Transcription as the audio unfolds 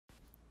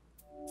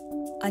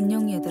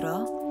안녕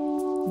얘들아.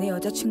 내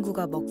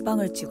여자친구가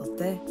먹방을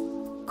찍었대.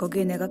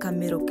 거기에 내가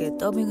감미롭게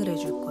더빙을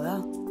해줄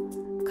거야.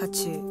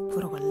 같이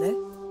보러 갈래?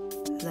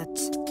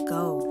 Let's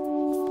go.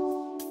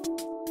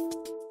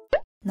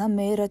 난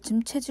매일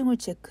아침 체중을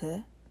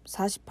체크해.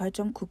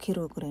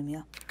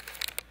 48.9kg이야.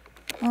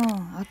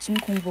 아침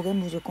공복에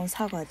무조건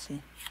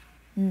사과지.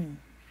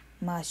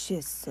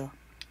 맛있어.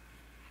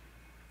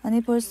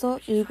 아니 벌써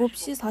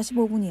 7시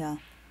 45분이야.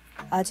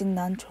 아직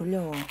난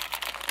졸려워.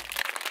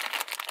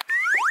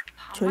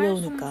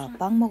 졸려오니까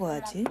빵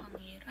먹어야지.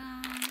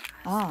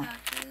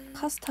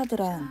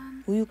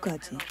 카스타드랑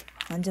우유까지.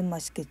 완전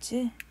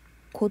맛있겠지?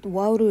 곧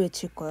와우를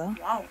외칠 거야.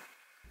 와우.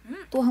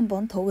 또 한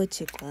번 더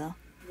외칠 거야.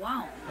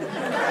 와우.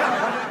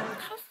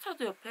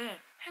 카스타드 옆에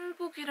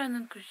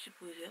행복이라는 글씨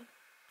보이세요?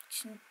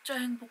 진짜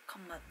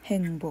행복한 맛.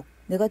 행복.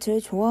 내가 제일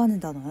좋아하는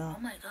단어야. 오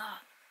마이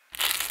갓.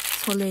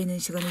 설레이는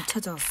시간이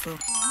찾아왔어.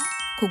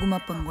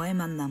 고구마빵과의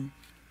만남.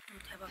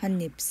 대박.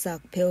 한 입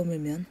싹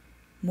베어물면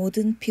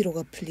모든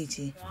피로가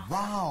풀리지.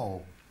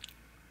 와우.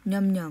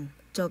 냠냠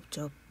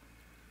쩝쩝.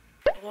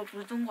 이거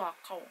묻은 거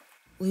아까워.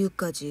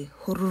 우유까지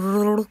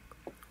호로로록.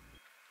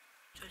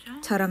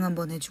 짜잔. 자랑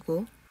한번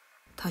해주고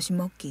다시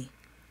먹기.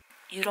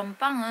 이런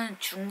빵은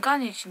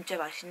중간이 진짜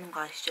맛있는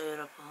거 아시죠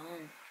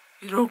여러분?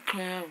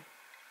 이렇게.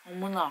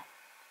 어머나.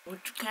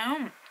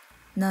 어떡해.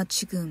 나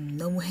지금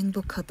너무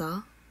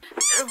행복하다.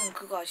 여러분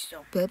그거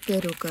아시죠?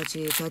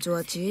 빼빼로까지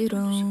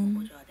가져왔지롱.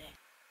 먹어줘야 돼.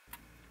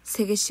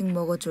 3개씩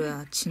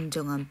먹어줘야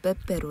진정한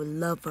빼빼로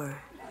러버.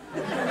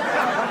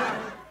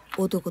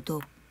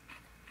 오독오독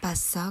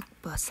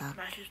바삭바삭.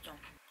 맛있어.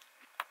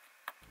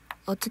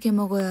 어떻게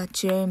먹어야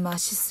제일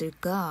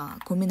맛있을까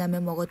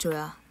고민하며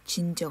먹어줘야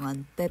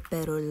진정한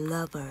빼빼로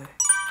러버.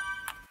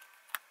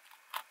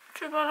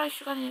 출발할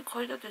시간이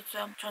거의 다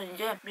됐어요. 전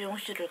이제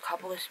미용실을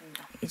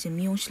가보겠습니다. 이제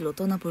미용실로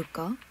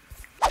떠나볼까?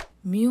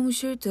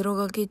 미용실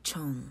들어가기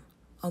전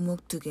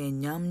어묵 2개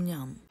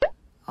냠냠.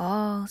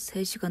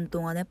 3시간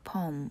동안의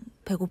펌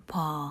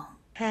배고파.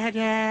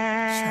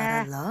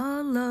 샤랄랄라.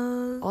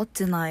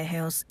 어때 나의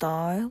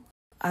헤어스타일?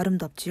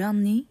 아름답지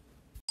않니?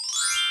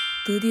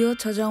 드디어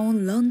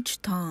찾아온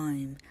런치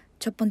타임.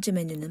 첫 번째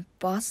메뉴는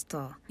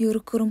파스타.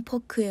 요렇게런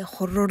포크에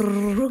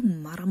호로로록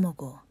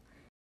말아먹어.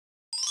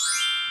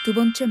 두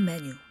번째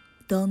메뉴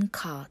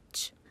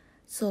돈까츠.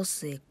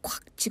 소스에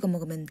콱 찍어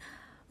먹으면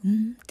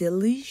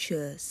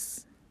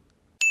delicious.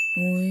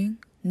 오잉?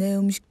 내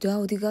음식 다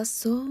어디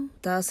갔어?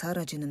 다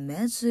사라지는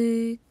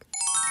매직.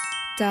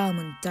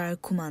 다음은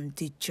달콤한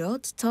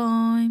디저트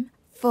타임.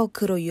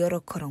 포크로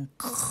요렇게랑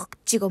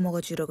콕 찍어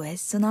먹어주려고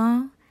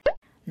했으나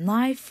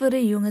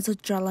나이프를 이용해서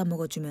잘라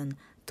먹어주면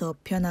더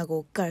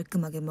편하고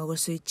깔끔하게 먹을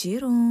수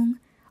있지롱.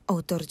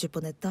 떨어질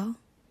뻔했다. 짜잔.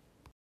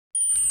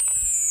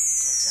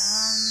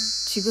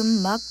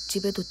 지금 막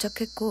집에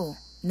도착했고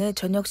내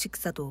저녁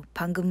식사도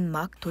방금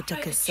막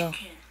도착했어.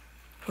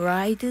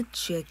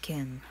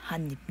 후라이드치킨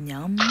한입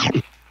냠.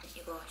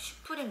 이거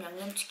슈프림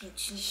양념치킨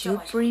진짜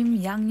맛있어.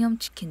 슈프림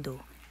양념치킨도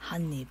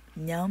한입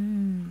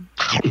냠.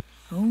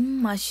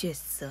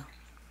 맛있어.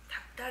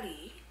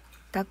 닭다리.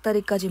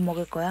 닭다리까지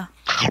먹을 거야.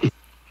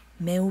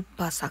 매우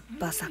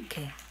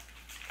바삭바삭해.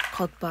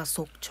 겉바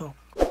속촉.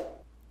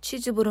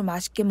 치즈볼을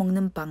맛있게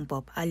먹는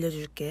방법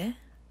알려줄게.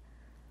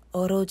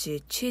 오로지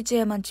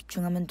치즈에만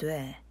집중하면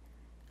돼.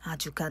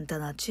 아주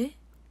간단하지?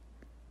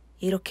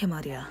 이렇게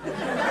말이야.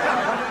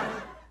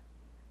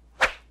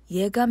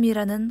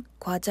 예감이라는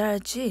과자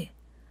알지?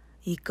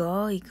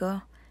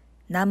 이거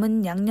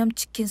남은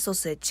양념치킨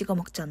소스에 찍어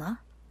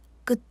먹잖아.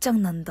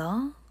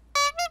 끝장난다.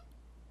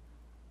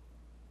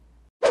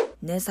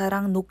 내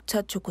사랑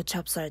녹차 초코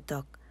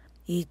찹쌀떡.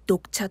 이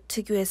녹차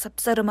특유의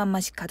쌉싸름한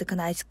맛이 가득한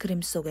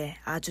아이스크림 속에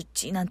아주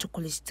진한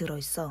초콜릿이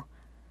들어있어.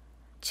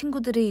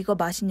 친구들이 이거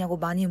맛있냐고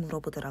많이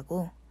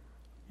물어보더라고.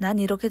 난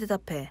이렇게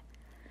대답해.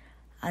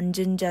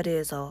 앉은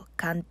자리에서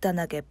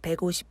간단하게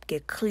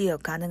 150개 클리어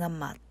가능한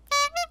맛.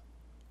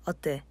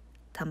 어때?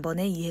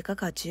 단번에 이해가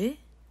가지?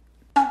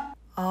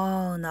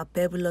 나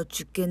배불러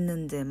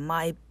죽겠는데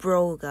마이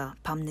브로우가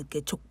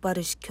밤늦게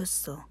족발을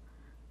시켰어.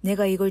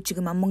 내가 이걸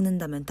지금 안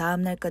먹는다면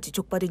다음날까지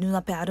족발이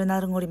눈앞에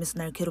아른아른거리면서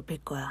날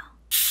괴롭힐 거야.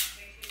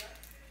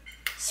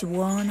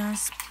 시원한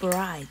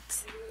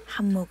스프라이트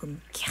한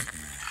모금 캬.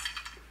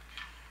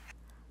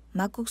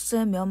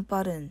 막국수의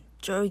면발은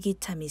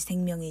쫄깃함이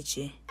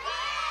생명이지.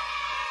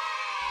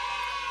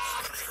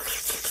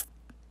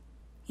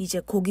 이제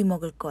고기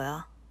먹을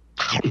거야.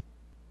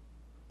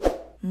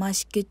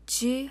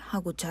 맛있겠지?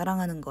 하고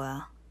자랑하는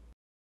거야.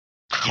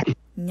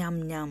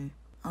 냠냠.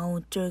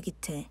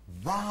 쫄깃해.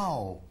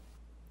 와우.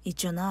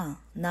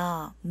 있잖아.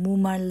 나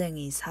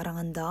무말랭이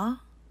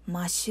사랑한다.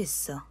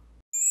 맛있어.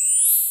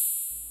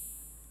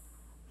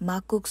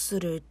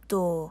 막국수를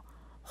또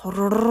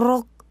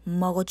호로록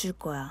먹어줄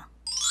거야.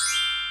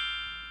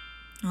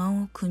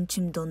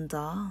 군침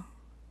돈다.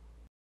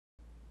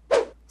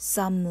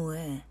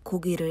 쌈무에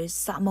고기를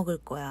싸 먹을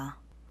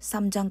거야.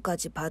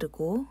 쌈장까지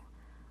바르고.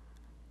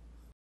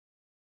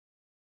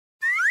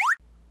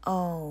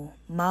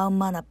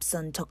 마음만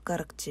앞선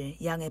젓가락질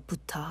양해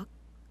부탁.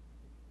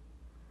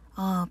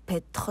 아,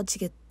 배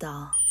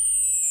터지겠다.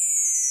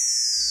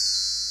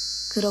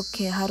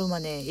 그렇게 하루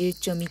만에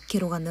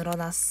 1.2kg가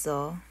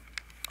늘어났어.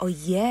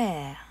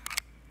 예.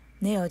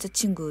 내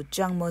여자친구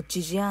짱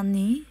멋지지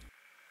않니?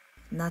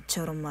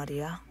 나처럼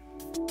말이야.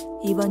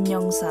 이번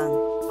영상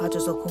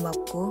봐줘서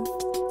고맙고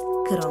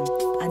그럼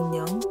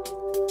안녕.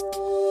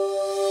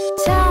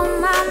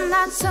 처음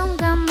만난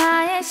순간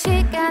나의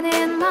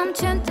시간은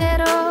멈춘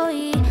채로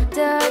이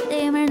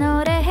떨림을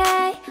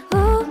노래해.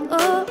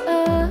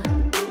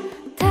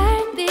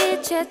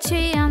 달빛에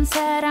취한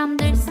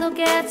사람들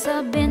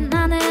속에서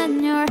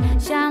빛나는 Your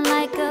shine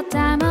like a